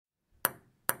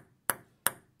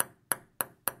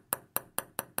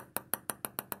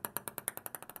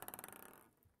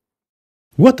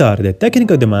What are the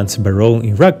technical demands by role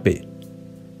in rugby?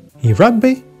 In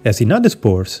rugby, as in other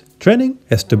sports, training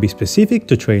has to be specific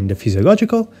to train the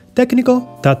physiological, technical,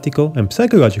 tactical and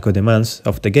psychological demands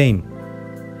of the game.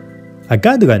 A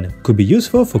guideline could be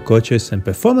useful for coaches and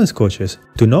performance coaches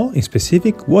to know in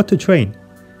specific what to train,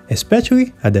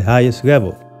 especially at the highest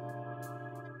level.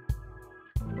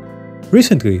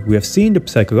 Recently, we have seen the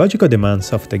psychological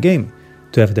demands of the game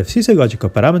to have the physiological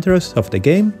parameters of the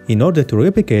game in order to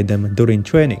replicate them during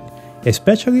training,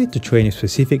 especially to train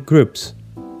specific groups.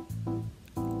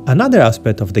 Another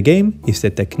aspect of the game is the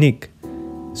technique.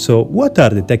 So what are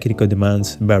the technical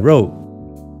demands by role?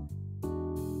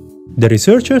 The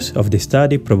researchers of the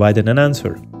study provided an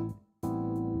answer.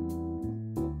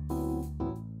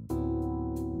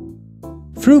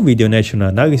 Through video national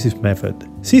analysis method,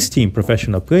 16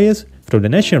 professional players from the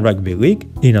National Rugby League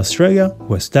in Australia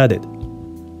were studied.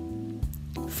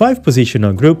 5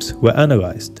 positional groups were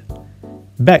analysed: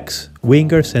 backs,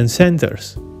 wingers and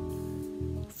centres,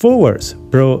 forwards,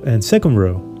 pro and second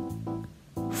row,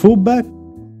 fullback,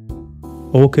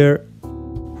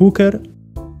 hooker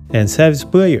and service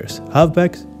players,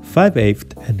 halfbacks,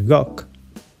 5/8 and lock.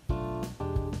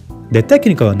 The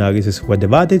technical analysis were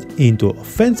divided into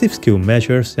offensive skill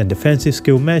measures and defensive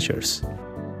skill measures.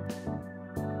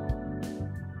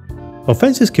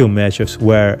 Offensive skill measures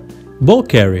were ball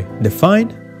carry,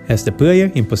 defined as the player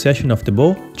in possession of the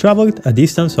ball travelled a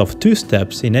distance of 2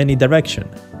 steps in any direction.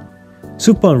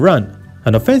 Supine run,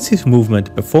 an offensive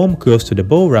movement performed close to the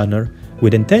ball runner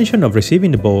with intention of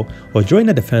receiving the ball or drawing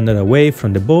a defender away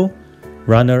from the ball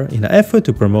runner in an effort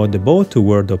to promote the ball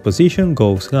toward the opposition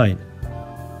goals line.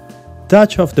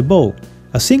 Touch of the ball,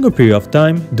 a single period of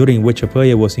time during which a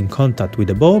player was in contact with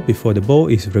the ball before the ball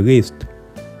is released.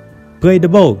 Play the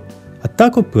ball, a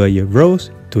tackle player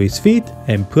rose to his feet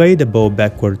and played the ball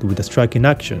backward with a striking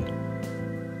action.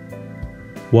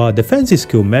 While defensive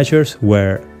skill measures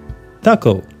were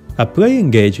tackle, a player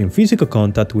engaged in physical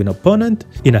contact with an opponent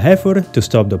in an effort to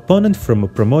stop the opponent from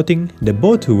promoting the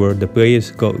ball toward the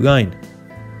player's goal line.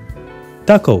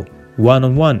 Tackle,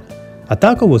 one-on-one, a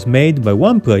tackle was made by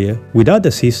one player without the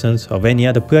assistance of any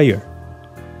other player.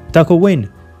 Tackle win,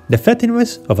 the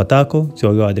effectiveness of a tackle to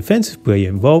allow a defensive player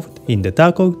involved in the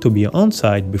tackle to be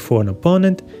onside before an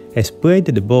opponent has played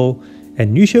the ball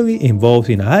and usually involves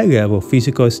in a high level of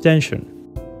physical extension.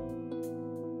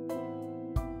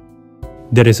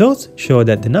 The results show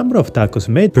that the number of tackles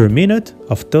made per minute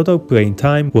of total playing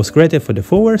time was greater for the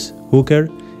forwards, hooker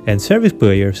and service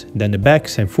players than the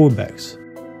backs and fullbacks.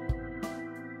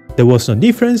 There was no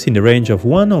difference in the range of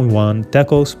one-on-one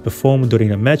tackles performed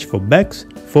during a match for backs,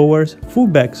 forwards,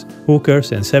 fullbacks,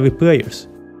 hookers and service players.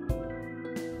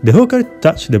 The hooker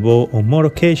touched the ball on more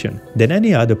occasions than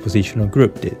any other positional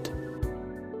group did.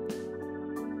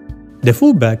 The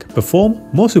fullback performed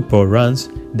more support runs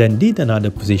than did another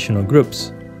positional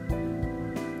groups.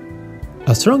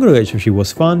 A strong relationship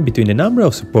was found between the number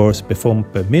of supports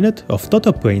performed per minute of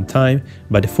total playing time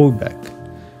by the fullback.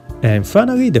 And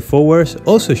finally, the forwards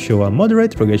also show a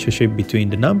moderate relationship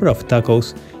between the number of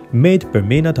tackles made per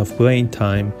minute of playing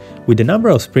time with the number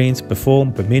of sprints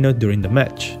performed per minute during the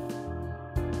match.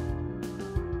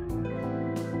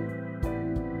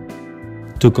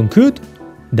 To conclude,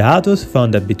 the authors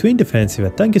found that between defensive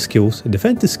attacking skills and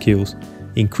defensive skills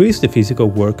increase the physical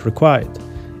work required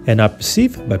and are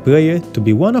perceived by players to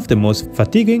be one of the most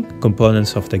fatiguing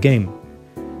components of the game.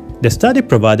 The study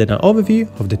provided an overview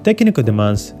of the technical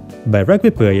demands by rugby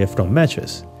players from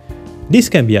matches. This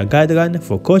can be a guideline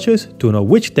for coaches to know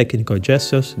which technical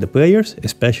gestures the players,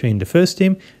 especially in the first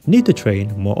team, need to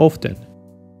train more often.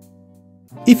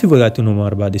 If you would like to know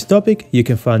more about this topic, you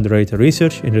can find the related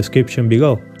research in the description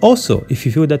below. Also, if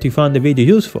you feel that you found the video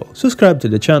useful, subscribe to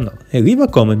the channel and leave a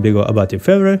comment below about your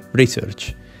favorite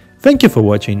research. Thank you for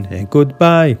watching and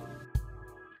goodbye!